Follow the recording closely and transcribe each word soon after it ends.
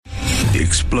The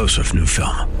explosive new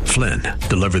film, Flynn,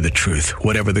 deliver the truth,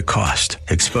 whatever the cost,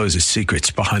 exposes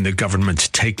secrets behind the government's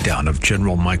takedown of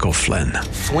General Michael Flynn.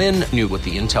 Flynn knew what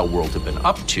the intel world had been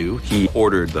up to. He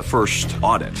ordered the first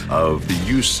audit of the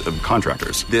use of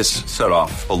contractors. This set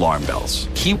off alarm bells.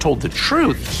 He told the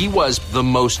truth. He was the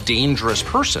most dangerous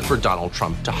person for Donald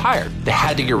Trump to hire. They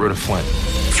had to get rid of Flynn.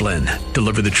 Flynn,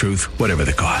 deliver the truth, whatever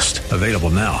the cost. Available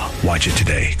now. Watch it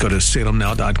today. Go to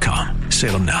salemnow.com.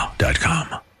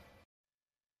 salemnow.com.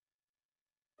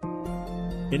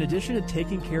 In addition to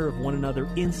taking care of one another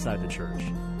inside the church,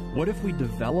 what if we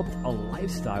developed a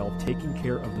lifestyle of taking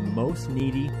care of the most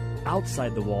needy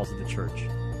outside the walls of the church?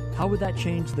 How would that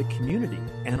change the community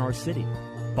and our city?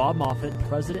 Bob Moffett,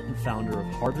 president and founder of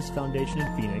Harvest Foundation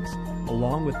in Phoenix,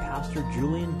 along with Pastor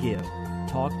Julian Gibb,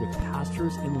 talk with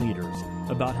pastors and leaders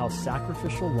about how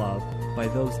sacrificial love by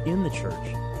those in the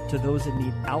church to those in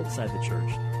need outside the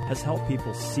church has helped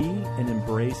people see and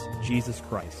embrace Jesus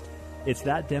Christ. It's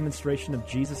that demonstration of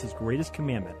Jesus' greatest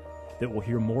commandment that we'll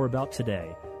hear more about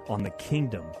today on The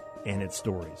Kingdom and Its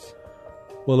Stories.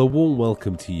 Well, a warm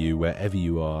welcome to you wherever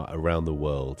you are around the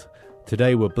world.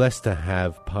 Today we're blessed to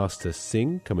have Pastor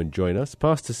Singh come and join us.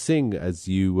 Pastor Singh, as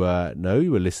you know,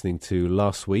 you were listening to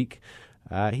last week,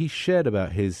 he shared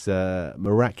about his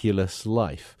miraculous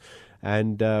life.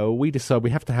 And we decided we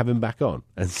have to have him back on.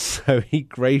 And so he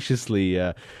graciously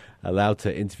allowed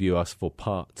to interview us for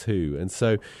part 2. And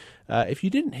so if you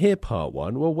didn't hear part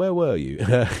 1, well, where were you?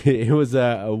 It was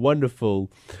a wonderful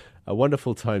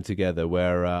time together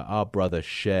where our brother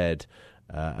shared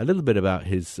a little bit about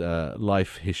his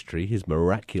life history, his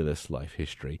miraculous life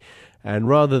history. And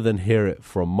rather than hear it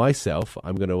from myself,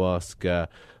 I'm going to ask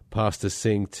Pastor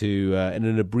Singh to, in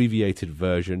an abbreviated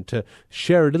version, to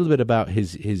share a little bit about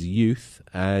his youth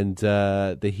and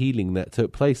the healing that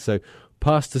took place. So,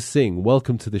 Pastor Singh,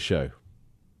 welcome to the show.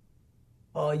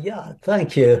 Oh, yeah,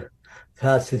 thank you,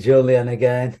 Pastor Julian,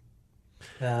 again.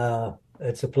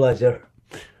 It's a pleasure.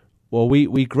 Well,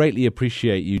 we greatly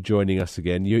appreciate you joining us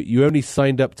again. You only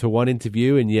signed up to one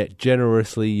interview, and yet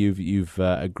generously you've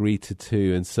agreed to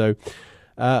 2. And so,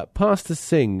 Pastor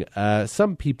Singh,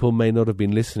 some people may not have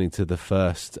been listening to the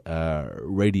first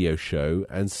radio show,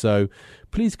 and so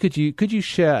please could you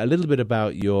share a little bit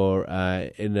about your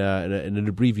in an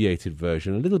abbreviated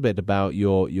version, a little bit about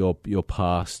your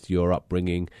past, your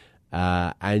upbringing,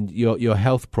 and your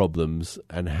health problems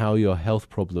and how your health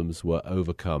problems were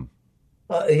overcome.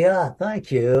 Yeah,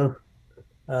 thank you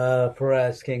for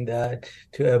asking that.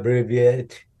 To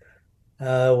abbreviate,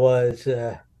 was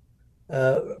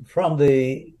from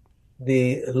the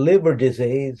liver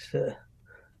disease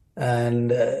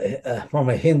and from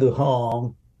a Hindu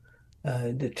home,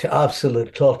 to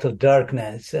absolute total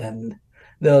darkness, and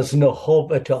there was no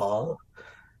hope at all.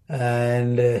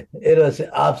 And it was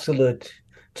absolute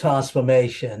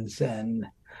transformations and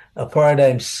a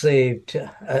paradigm shift,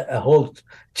 a whole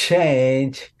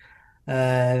change.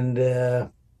 And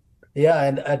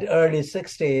and at early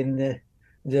 16,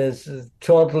 just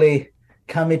totally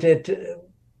committed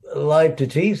life to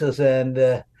Jesus,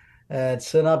 and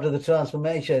soon after the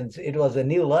transformations, it was a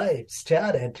new life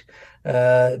started,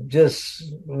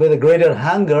 just with a greater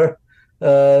hunger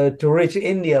to reach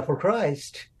India for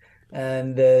Christ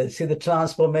and see the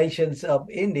transformations of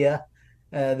India.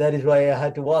 That is why I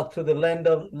had to walk through the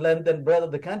length and breadth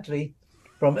of the country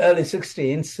from early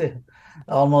 16s,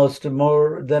 almost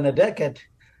more than a decade.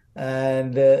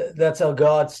 And that's how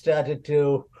God started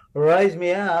to rise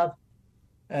me up.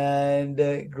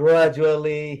 And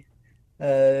gradually,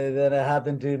 then I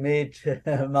happened to meet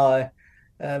I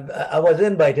was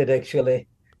invited actually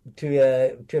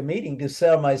to a meeting to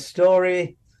share my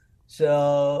story.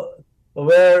 So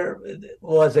where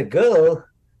was a girl,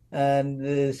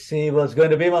 and she was going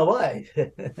to be my wife.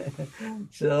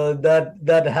 So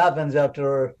that happens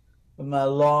after my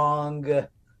long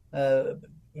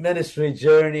ministry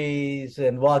journeys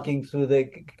and walking through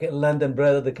the length and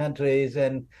breadth of the countries.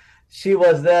 And she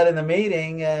was there in the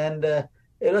meeting, and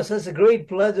it was such a great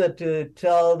pleasure to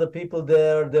tell the people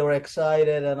there. They were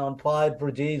excited and on fire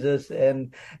for Jesus,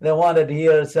 and they wanted to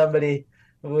hear somebody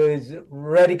who is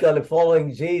radically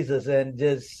following Jesus and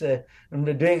just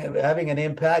having an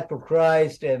impact for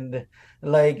Christ and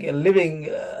like living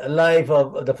a life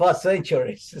of the first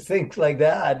centuries, things like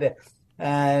that.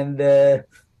 And there,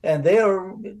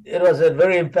 it was a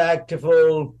very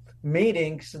impactful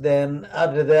meetings. Then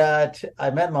after that, I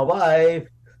met my wife.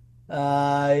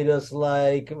 It was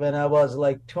like when I was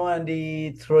like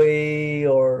 23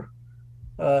 or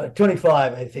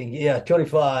 25, I think. Yeah,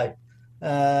 25.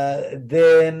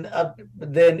 Then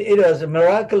it was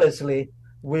miraculously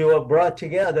we were brought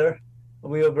together,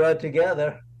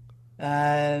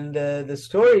 And the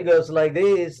story goes like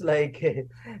this, like in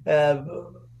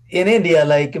India,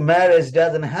 like marriage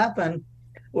doesn't happen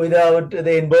without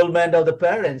the involvement of the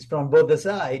parents from both the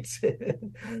sides.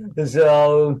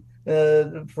 So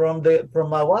from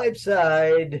my wife's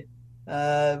side,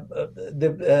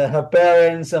 her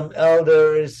parents, some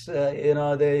elders,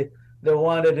 they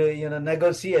wanted to,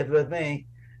 negotiate with me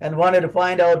and wanted to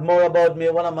find out more about me.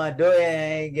 What am I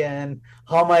doing, and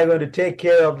how am I going to take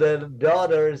care of the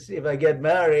daughters if I get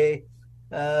married?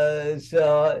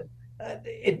 So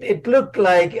it looked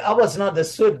like I was not the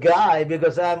suit guy,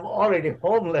 because I'm already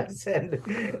homeless and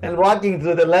walking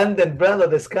through the length and breadth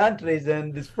of this country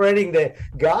and spreading the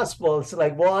gospels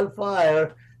like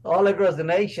wildfire all across the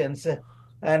nations.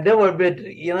 And they were a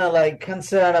bit,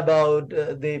 concerned about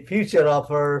the future of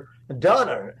her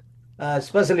daughter,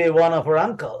 especially one of her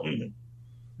uncle.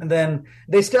 And then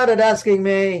they started asking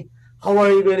me, how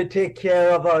are you going to take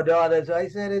care of our daughters? I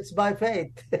said, it's by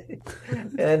faith.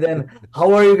 And then,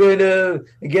 how are you going to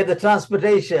get the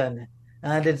transportation?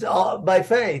 And it's all by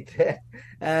faith.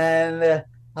 And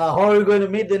how are you going to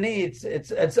meet the needs?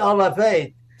 It's all by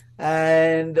faith.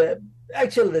 And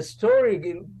actually, the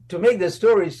story, to make the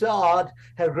story short,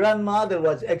 her grandmother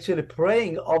was actually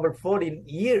praying over 14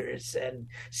 years. And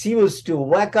she was to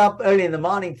wake up early in the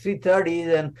morning,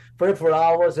 3:30, and pray for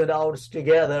hours and hours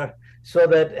together, so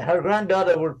that her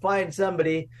granddaughter would find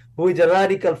somebody who is a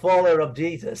radical follower of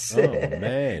Jesus. Oh,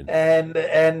 man.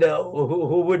 and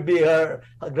who would be her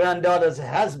granddaughter's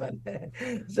husband.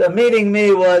 So meeting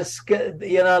me was,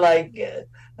 like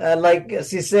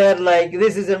she said, like,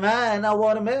 this is a man I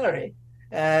want to marry.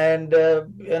 And,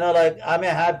 I may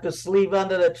have to sleep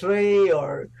under a tree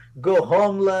or go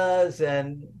homeless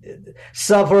and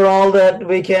suffer all that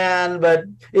we can, but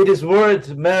it is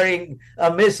worth marrying a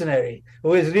missionary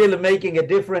who is really making a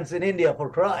difference in India for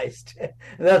Christ.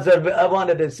 That's what I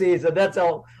wanted to see. So that's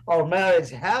how our marriage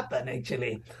happened,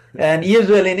 actually. And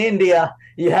usually in India,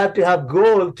 you have to have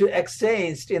gold to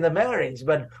exchange in the marriage,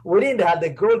 but we didn't have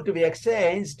the gold to be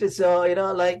exchanged. So,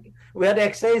 we had to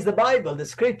exchange the Bible, the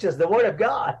scriptures, the word of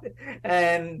God.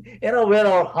 And, where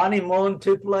our honeymoon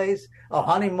took place, our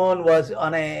honeymoon was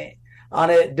on a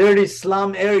dirty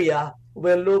slum area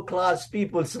where low-class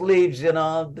people sleeps, it's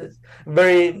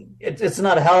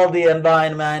not a healthy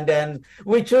environment. And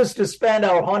we chose to spend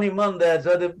our honeymoon there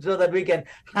so that we can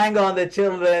hang on the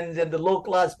children and the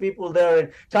low-class people there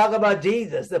and talk about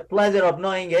Jesus, the pleasure of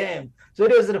knowing him. So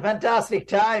it was a fantastic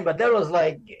time, but that was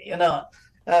like,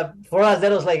 for us,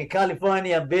 that was like a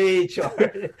California beach, or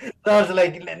that was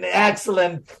like an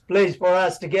excellent place for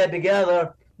us to get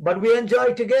together. But we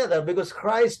enjoyed together because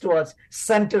Christ was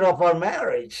center of our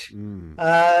marriage.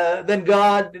 Then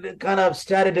God kind of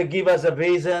started to give us a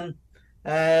vision.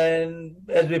 And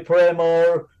as we pray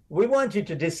more, we want you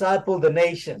to disciple the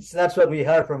nations. That's what we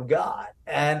heard from God.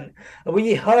 And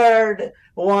we heard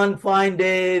one fine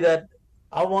day that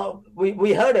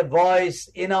we heard a voice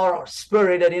in our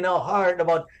spirit and in our heart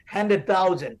about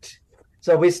 100,000.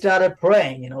 So we started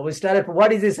praying,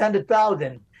 what is this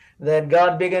 100,000? Then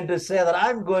God began to say that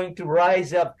I'm going to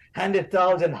rise up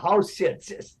 100,000 house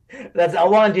churches. I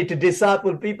want you to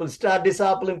disciple people, start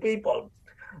discipling people.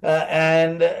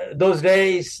 And those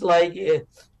days,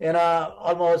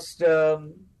 almost, it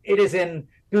is in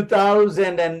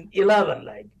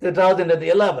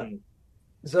 2011.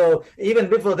 So even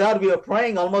before that, we were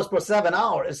praying almost for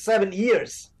 7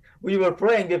 years. We were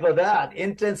praying before that,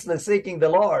 intensely seeking the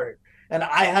Lord. And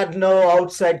I had no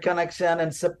outside connection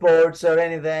and supports or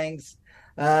anything.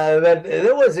 But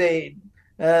there was a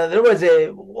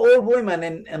old woman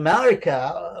in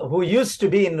America who used to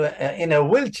be in a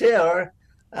wheelchair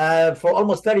for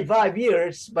almost 35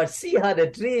 years, but she had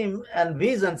a dream and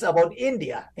visions about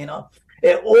India. An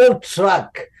old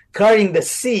truck carrying the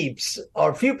sheeps,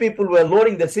 or few people were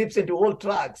loading the sheeps into old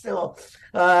trucks. So,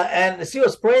 and she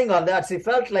was praying on that. She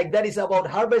felt like that is about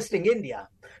harvesting India.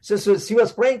 So she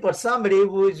was praying for somebody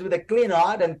who is with a clean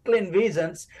heart and clean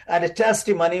visions and a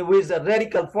testimony, who is a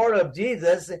radical follower of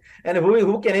Jesus and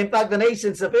who can impact the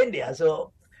nations of India.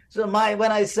 So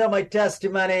when I saw my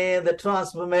testimony, the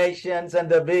transformations and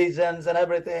the visions and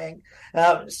everything,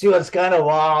 she was kind of,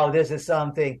 wow, this is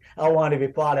something, I want to be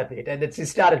part of it. And then she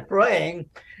started praying.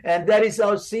 And that is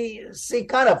how she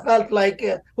kind of felt like,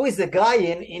 who is the guy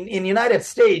in United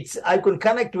States? I could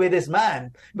connect with this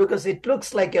man because it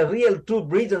looks like a real true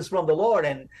visions from the Lord.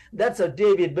 And that's how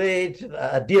David Bates,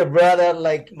 a dear brother,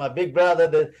 like my big brother,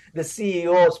 the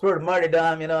CEO of Spirit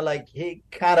Martyrdom, he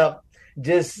kind of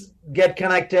just get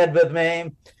connected with me.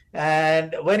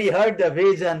 And when he heard the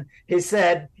vision, he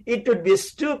said, it would be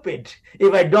stupid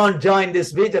if I don't join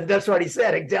this vision. That's what he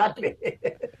said, exactly.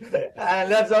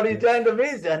 And that's how he joined the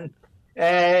vision.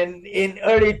 And in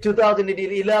early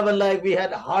 2011, like, we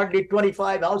had hardly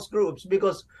 25 house groups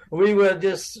because we were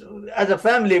just, as a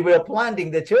family, we were planting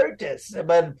the churches.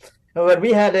 But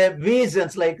we had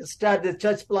visions like start the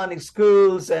church planting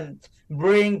schools and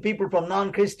bring people from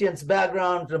non-Christians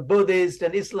backgrounds, Buddhist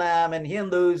and Islam and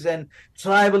Hindus and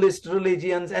tribalist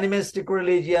religions, animistic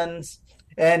religions,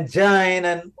 and Jain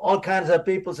and all kinds of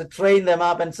people, to train them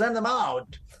up and send them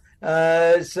out.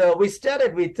 So we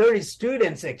started with 30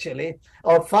 students, actually,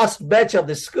 our first batch of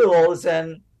the schools.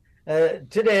 And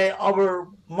today, over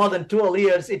more than 12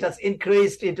 years, it has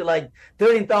increased into like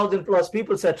 13,000 plus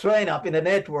people are trained up in the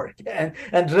network and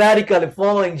radically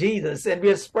following Jesus. And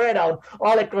we are spread out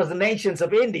all across the nations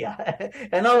of India.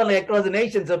 And not only across the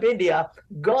nations of India,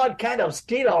 God kind of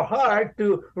stirred our heart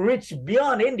to reach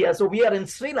beyond India. So we are in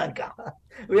Sri Lanka.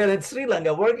 We are in Sri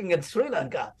Lanka, working in Sri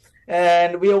Lanka.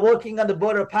 And we are working on the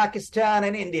border of Pakistan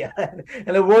and India, and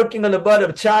we're working on the border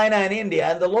of China and India.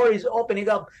 And the Lord is opening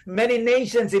up many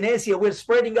nations in Asia. We're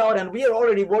spreading out, and we are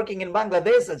already working in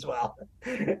Bangladesh as well.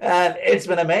 And it's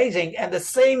been amazing. And the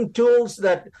same tools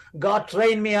that God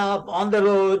trained me up on the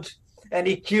road and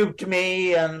equipped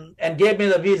me and gave me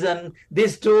the vision,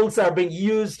 these tools are being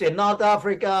used in North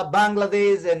Africa,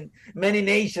 Bangladesh, and many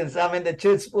nations. I mean, the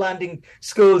church planting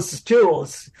schools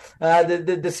tools,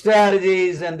 the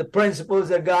strategies and the principles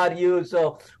that God used.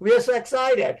 So we are so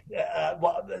excited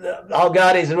how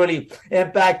God is really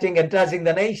impacting and touching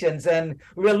the nations. And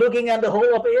we're looking at the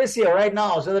whole of Asia right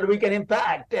now so that we can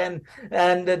impact and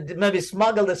maybe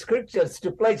smuggle the scriptures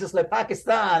to places like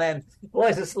Pakistan and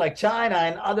places like China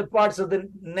and other parts of the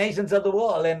nations of the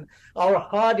world. And our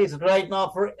heart is right now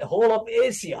for whole of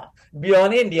Asia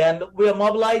beyond India, and we are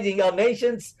mobilizing our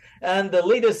nations and the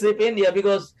leadership in India,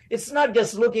 because it's not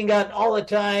just looking at all the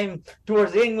time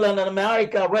towards England and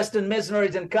America, Western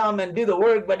missionaries, and come and do the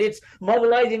work, but it's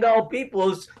mobilizing our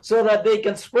peoples so that they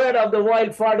can spread out the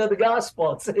wildfire of the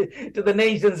gospel to the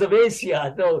nations of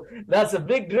Asia. So that's a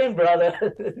big dream, brother,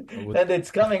 and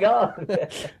it's coming out.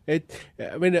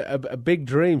 A big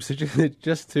dream. So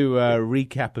just to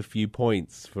recap a few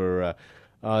points for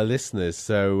our listeners.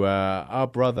 So our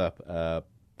brother,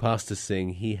 Pastor Singh,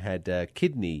 he had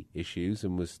kidney issues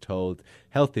and was told,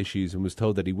 health issues, and was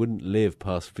told that he wouldn't live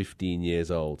past 15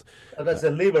 years old. That's a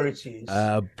liver issues.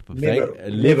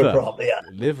 Liver problem, yeah.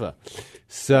 Liver.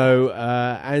 So,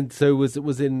 and so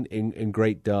was in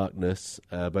great darkness,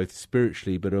 both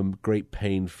spiritually, but great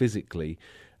pain physically.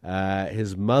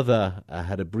 His mother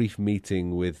had a brief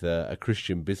meeting with a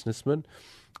Christian businessman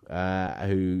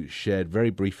who shared very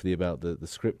briefly about the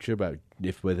scripture, about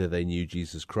whether they knew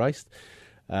Jesus Christ.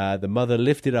 The mother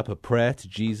lifted up a prayer to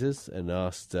Jesus and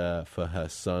asked for her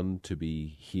son to be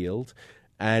healed.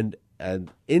 And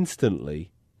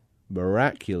instantly,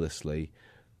 miraculously,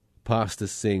 Pastor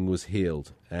Singh was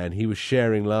healed. And he was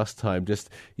sharing last time,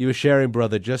 you were sharing,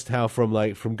 brother, just how from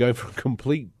going from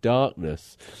complete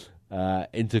darkness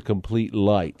into complete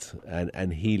light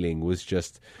and healing was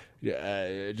just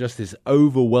this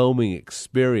overwhelming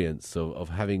experience of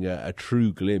having a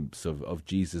true glimpse of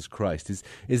Jesus Christ.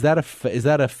 Is that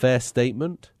a fair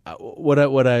statement? What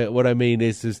I mean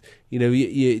is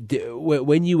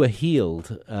when you were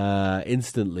healed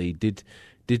instantly,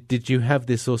 did you have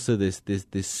this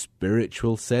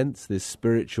spiritual sense, this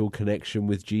spiritual connection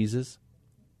with Jesus?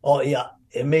 Oh yeah,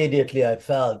 immediately I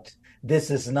felt this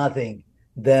is nothing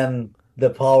than the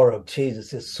power of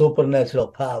Jesus, his supernatural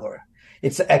power.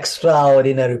 It's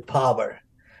extraordinary power.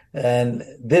 And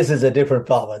this is a different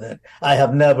power that I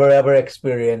have never, ever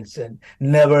experienced and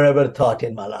never, ever thought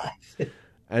in my life.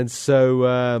 And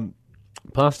so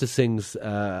Pastor Singh's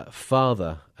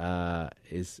father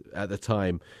is, at the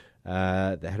time, they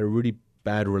had a really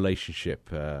bad relationship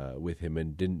with him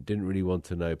and didn't really want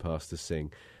to know Pastor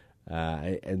Singh.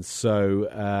 And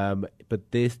so,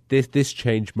 but this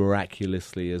changed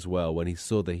miraculously as well when he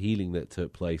saw the healing that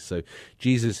took place. So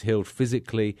Jesus healed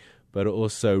physically, but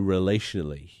also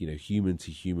relationally, human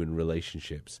to human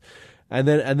relationships. And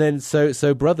then,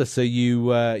 so brother, so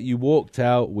you walked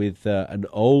out with an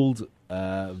old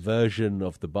version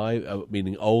of the Bible,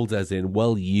 meaning old as in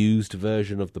well-used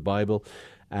version of the Bible,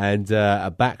 and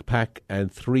a backpack and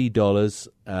 $3,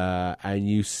 and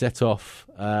you set off.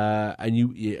 And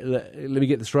let me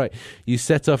get this right. You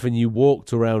set off and you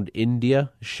walked around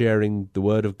India sharing the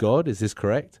word of God. Is this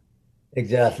correct?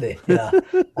 Exactly. Yeah,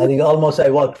 I think almost I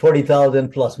walked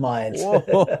 40,000 plus miles.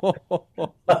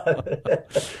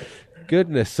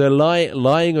 goodness. So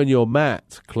lying on your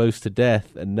mat close to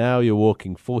death, and now you're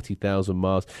walking 40,000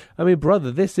 miles. I mean,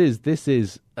 brother, this is,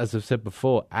 as I've said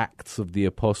before, Acts of the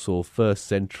Apostle, first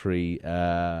century,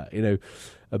 a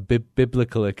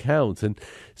biblical account. And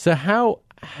so how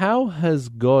has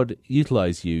God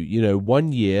utilized you?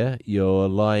 1 year you're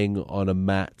lying on a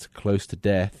mat close to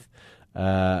death.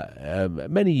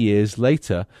 Many years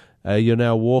later, you're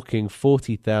now walking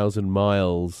 40,000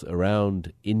 miles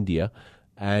around India,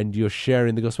 and you're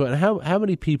sharing the gospel. And how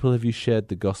many people have you shared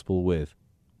the gospel with?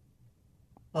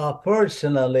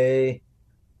 Personally,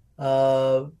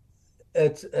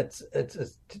 it's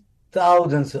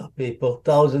thousands of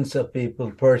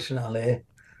people personally,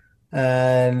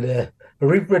 and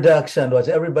reproduction was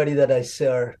everybody that I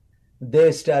saw.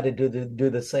 They started to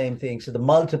do the same thing. So the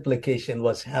multiplication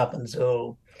was happened.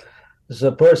 So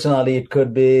personally, it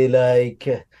could be like,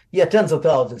 tens of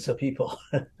thousands of people.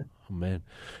 Oh, man.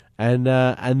 And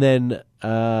then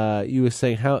you were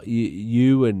saying how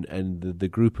you and the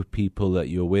group of people that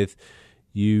you're with,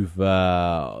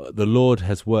 the Lord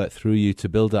has worked through you to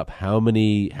build up how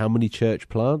many church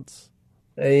plants?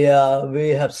 Yeah, we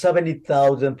have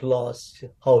 70,000 plus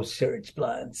house church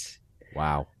plants.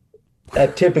 Wow.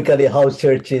 Typically, house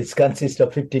churches consist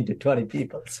of 15 to 20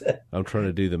 people. I'm trying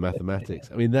to do the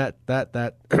mathematics. I mean,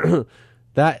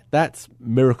 that's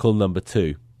miracle number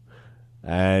 2,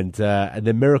 and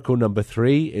then miracle number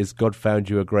 3 is God found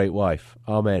you a great wife.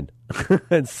 Amen.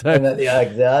 And so, yeah,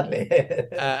 exactly.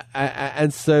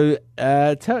 And so,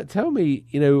 tell me,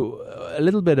 a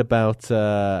little bit about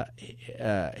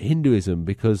Hinduism,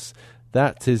 because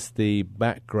that is the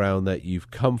background that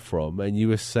you've come from. And you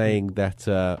were saying that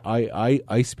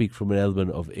I speak from an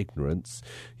element of ignorance.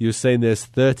 You were saying there's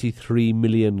 33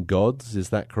 million gods. Is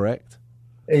that correct?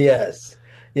 Yes.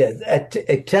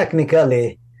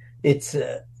 Technically, it's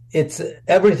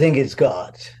everything is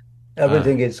God.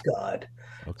 Everything is God.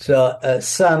 Okay. So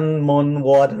sun, moon,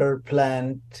 water,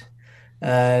 plant,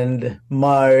 and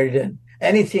mud, and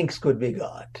anything could be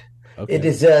God. Okay. It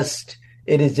is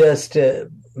just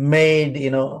made,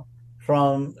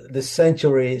 from the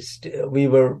centuries. We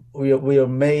were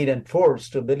made and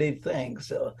forced to believe things.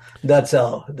 So that's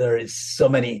how there is so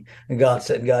many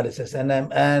gods and goddesses,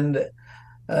 and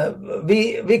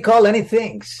we call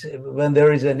anything when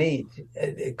there is a need.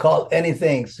 Call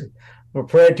anything. We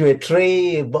pray to a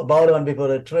tree, bow down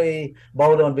before a tree,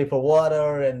 bow down before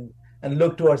water, and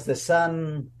look towards the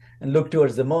sun, and look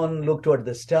towards the moon, look towards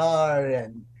the star,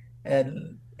 and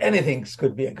anything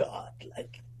could be a god.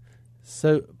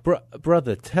 So,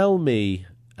 brother, tell me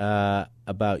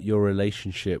about your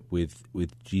relationship with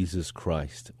Jesus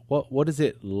Christ. What is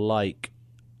it like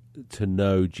to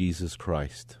know Jesus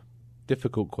Christ?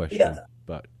 Difficult question,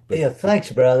 but yeah.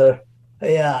 Thanks, brother.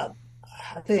 Yeah.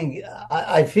 I think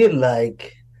I feel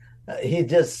like he's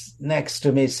just next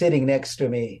to me, sitting next to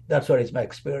me. That's what is my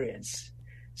experience.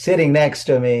 Sitting next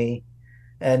to me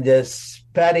and just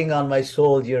patting on my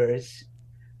shoulders.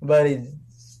 But it's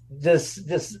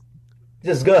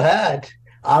just go ahead.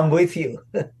 I'm with you.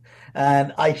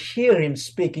 And I hear him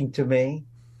speaking to me.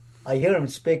 It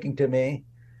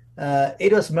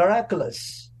was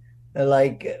miraculous.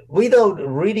 Like, without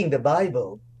reading the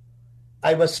Bible,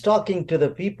 I was talking to the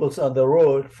peoples on the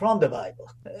road from the Bible.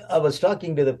 I was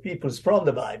talking to the peoples from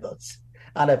the Bibles,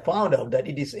 and I found out that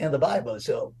it is in the Bible.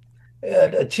 So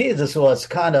Jesus was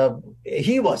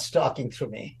he was talking through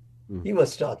me. He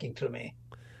was talking through me.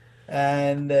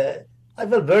 And I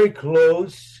felt very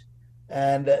close.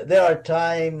 And there are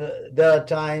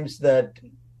times that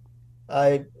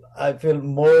I feel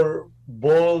more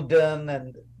bolden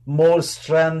and more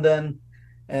strengthened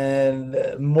and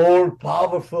more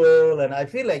powerful, and I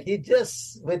feel like he's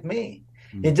just with me.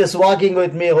 He's just walking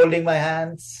with me, holding my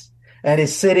hands, and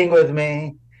he's sitting with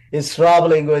me, he's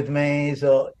traveling with me.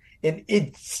 So in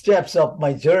each steps of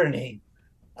my journey,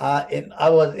 in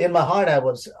my heart, I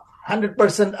was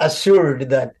 100% assured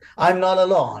that I'm not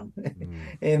alone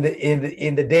in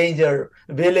the danger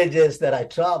villages that I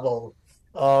travel,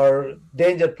 or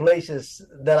danger places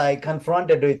that I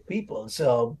confronted with people.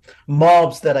 So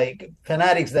fanatics that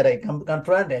I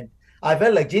confronted, I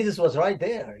felt like Jesus was right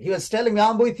there. He was telling me,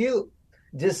 I'm with you.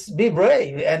 Just be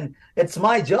brave. And it's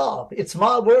my job. It's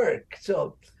my work.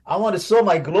 So I want to show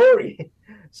my glory.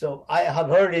 So I have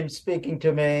heard him speaking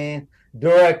to me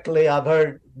directly. I've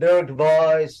heard direct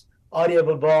voice,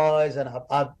 audible voice, and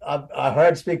I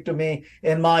heard speak to me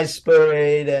in my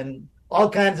spirit, and all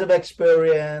kinds of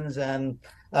experience, and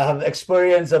I have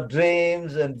experience of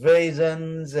dreams and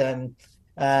visions, and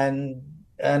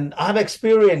I've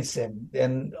experienced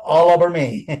him all over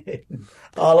me,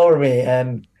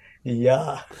 and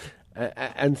yeah.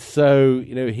 And so,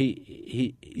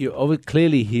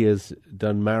 clearly he has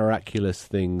done miraculous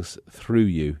things through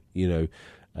you.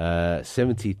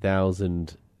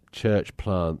 70,000 church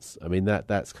plants. I mean,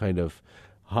 that's kind of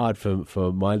hard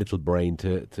for my little brain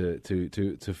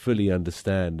to fully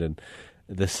understand, and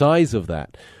the size of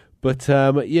that. But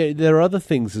there are other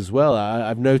things as well.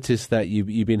 I've noticed that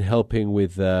you've been helping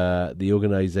with the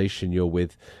organization you're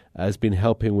with has been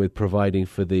helping with providing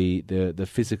for the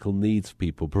physical needs of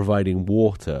people, providing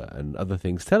water and other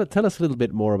things. Tell us a little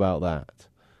bit more about that.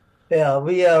 Yeah,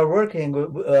 we are working.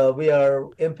 We are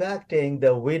impacting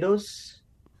the widows,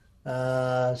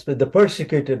 the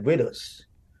persecuted widows.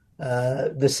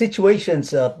 The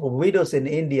situations of widows in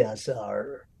India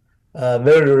are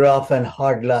very rough and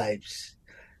hard lives.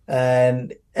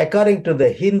 And according to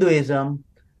the Hinduism,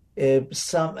 if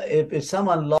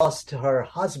someone lost her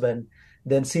husband,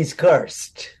 then she's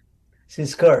cursed.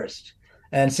 She's cursed,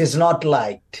 and she's not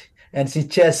liked, and she's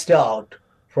chased out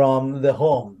from the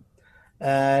home.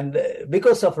 And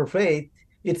because of her faith,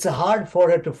 it's hard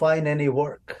for her to find any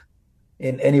work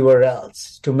in anywhere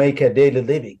else to make a daily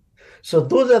living. So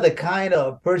those are the kind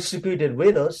of persecuted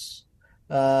widows.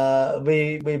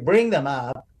 We bring them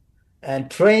up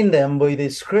and train them with the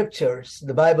scriptures,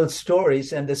 the Bible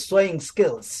stories, and the sewing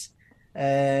skills,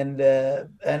 and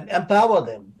empower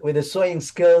them with the sewing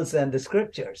skills and the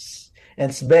scriptures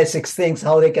and basic things,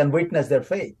 how they can witness their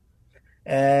faith.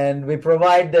 And we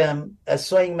provide them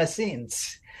sewing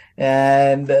machines,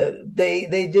 and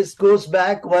they just goes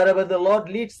back wherever the Lord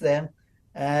leads them.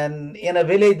 And in a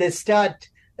village, they start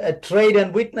a trade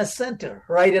and witness center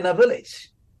right in a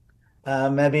village,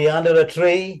 maybe under a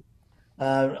tree,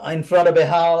 in front of a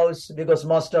house, because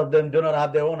most of them do not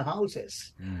have their own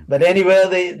houses. But anywhere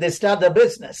they start their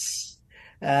business.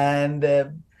 And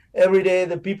every day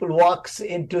the people walks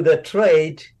into the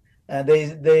trade, and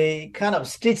they kind of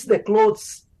stitch the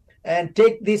clothes and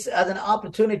take this as an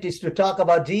opportunity to talk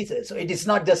about Jesus. So it is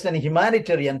not just an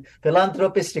humanitarian,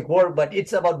 philanthropistic work, but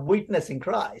it's about witnessing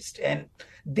Christ. And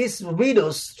these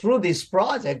widows, through this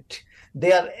project,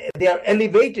 they are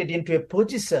elevated into a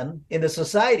position in the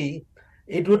society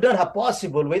it would not have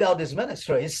possible without these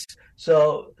ministries.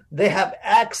 So they have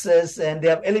access, and they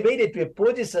have elevated to a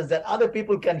position that other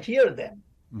people can hear them,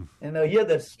 hear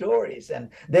their stories, and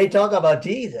they talk about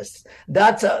Jesus.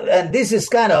 And this is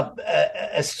kind of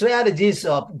a strategies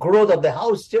of growth of the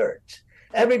house church.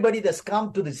 Everybody that's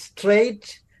come to the trade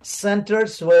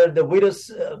centers where the widows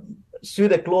sew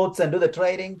the clothes and do the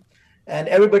trading, and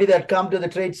everybody that come to the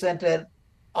trade center,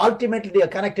 ultimately they are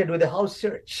connected with the house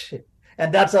church.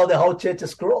 And that's how the house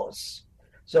churches grows.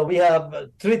 So we have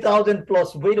 3,000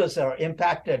 plus widows are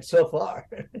impacted so far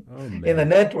in the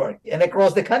network and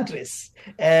across the countries,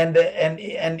 and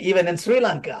even in Sri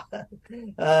Lanka.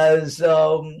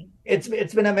 So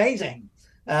it's been amazing.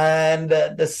 And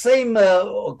the same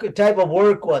type of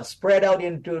work was spread out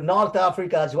into North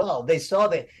Africa as well. They saw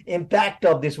the impact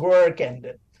of this work,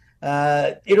 and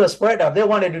it was spread out. They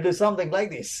wanted to do something like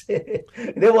this.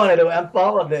 They wanted to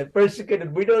empower the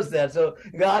persecuted widows there. So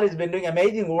God has been doing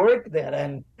amazing work there.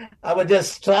 And I was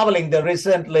just traveling there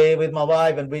recently with my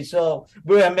wife, and we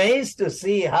were amazed to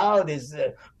see how these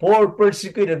poor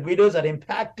persecuted widows are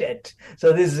impacted.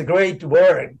 So this is a great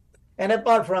work. And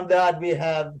apart from that, we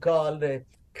have called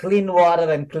Clean Water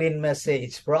and Clean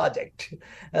Message Project.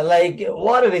 Like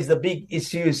water is the big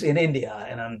issues in India,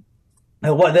 and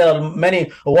there are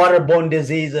many waterborne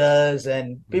diseases,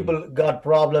 and people got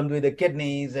problems with the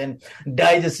kidneys and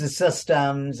digestive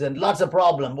systems and lots of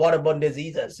problems, waterborne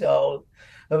diseases. So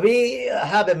we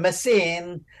have a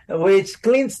machine which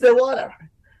cleans the water.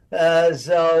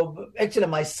 So actually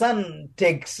my son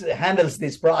handles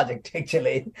this project,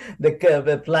 actually,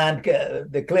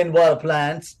 the clean water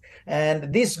plants.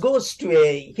 And this goes to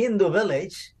a Hindu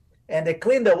village, and they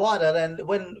clean the water. And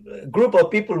when a group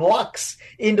of people walks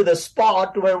into the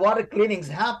spot where water cleaning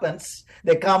happens,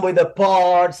 they come with the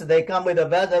pots, they come with the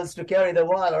vessels to carry the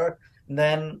water. And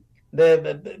then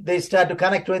they start to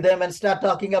connect with them and start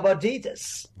talking about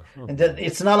Jesus. And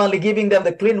it's not only giving them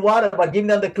the clean water, but giving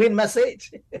them the clean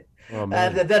message.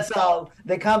 And that's how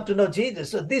they come to know Jesus.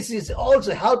 So this is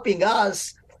also helping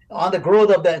us on the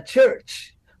growth of the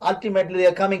church. Ultimately, they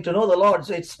are coming to know the Lord.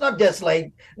 So it's not just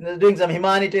like doing some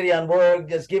humanitarian work,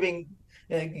 just keeping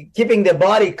the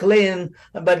body clean,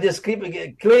 but just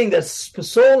cleaning the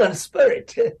soul and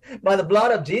spirit by the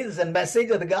blood of Jesus and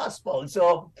message of the gospel.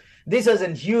 So this has a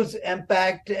huge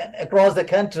impact across the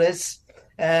countries.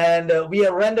 And we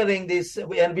are rendering this, and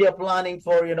we are planning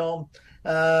for,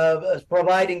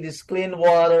 providing this clean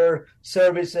water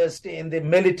services in the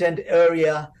militant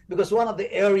area, because one of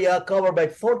the area covered by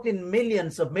 14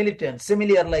 millions of militants,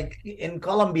 similar like in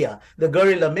Colombia, the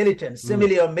guerrilla militants,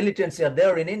 similar militants are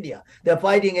there in India. They're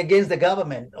fighting against the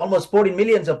government, almost 40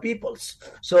 millions of peoples.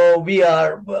 So we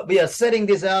are setting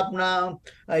this up now,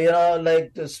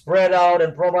 like to spread out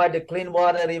and provide the clean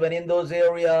water even in those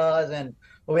areas, and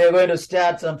we are going to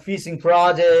start some feasting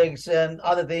projects and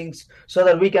other things so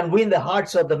that we can win the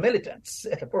hearts of the militants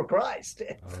for Christ.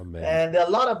 Amen. And a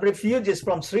lot of refugees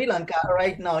from Sri Lanka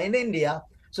right now in India,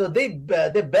 so they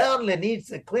barely need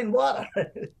clean water.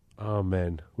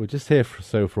 Amen. We'll just hear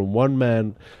from one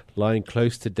man lying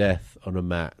close to death on a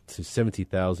mat to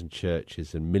 70,000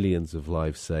 churches and millions of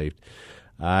lives saved.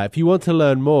 If you want to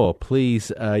learn more,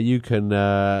 please, you can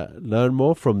learn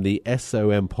more from the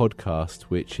SOM podcast,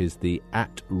 which is the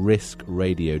At Risk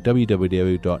Radio,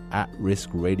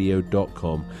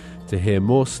 www.atriskradio.com, to hear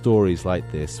more stories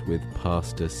like this with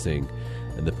Pastor Singh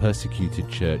and the persecuted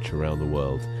church around the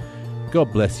world.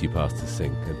 God bless you, Pastor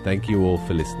Singh, and thank you all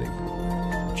for listening.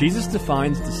 Jesus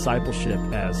defines discipleship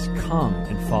as come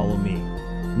and follow me.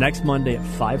 Next Monday at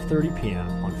 5:30 p.m.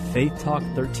 on Faith Talk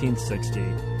 1360,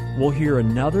 we'll hear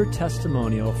another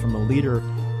testimonial from a leader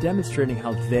demonstrating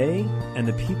how they and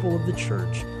the people of the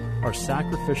church are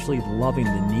sacrificially loving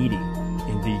the needy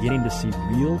and beginning to see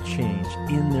real change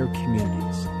in their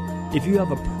communities. If you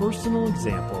have a personal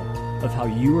example of how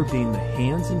you are being the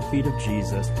hands and feet of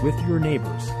Jesus with your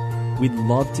neighbors, we'd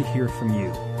love to hear from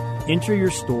you. Enter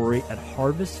your story at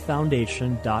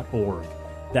harvestfoundation.org.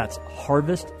 That's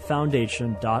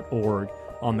harvestfoundation.org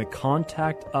on the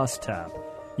Contact Us tab.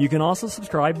 You can also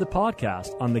subscribe to the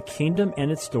podcast on The Kingdom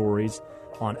and Its Stories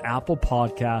on Apple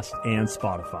Podcasts and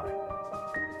Spotify.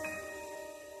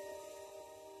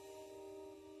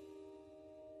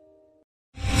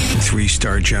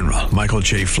 Three-star General Michael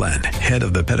J. Flynn, head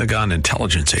of the Pentagon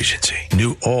Intelligence Agency,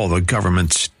 knew all the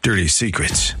government's dirty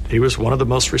secrets. He was one of the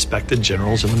most respected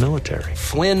generals in the military.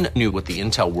 Flynn knew what the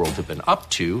intel world had been up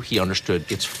to. He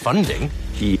understood its funding.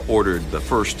 He ordered the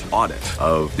first audit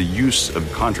of the use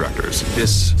of contractors.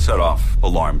 This set off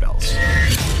alarm bells.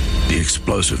 The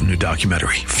explosive new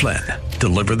documentary, Flynn,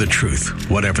 Deliver the Truth,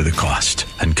 Whatever the Cost,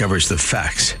 uncovers the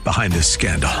facts behind this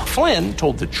scandal. Flynn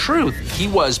told the truth. He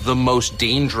was the most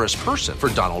dangerous person for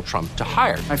Donald Trump to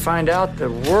hire. I find out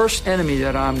the worst enemy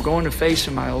that I'm going to face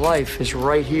in my life is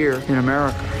right here in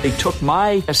America. They took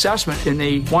my assessment and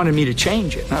they wanted me to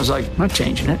change it. And I was like, I'm not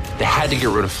changing it. They had to get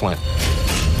rid of Flynn.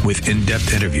 With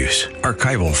in-depth interviews,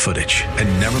 archival footage,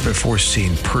 and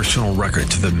never-before-seen personal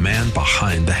records of the man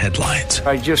behind the headlines.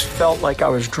 I just felt like I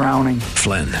was drowning.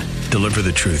 Flynn, Deliver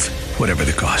the Truth, Whatever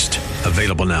the Cost.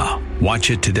 Available now.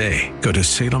 Watch it today. Go to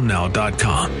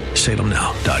salemnow.com.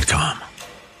 salemnow.com.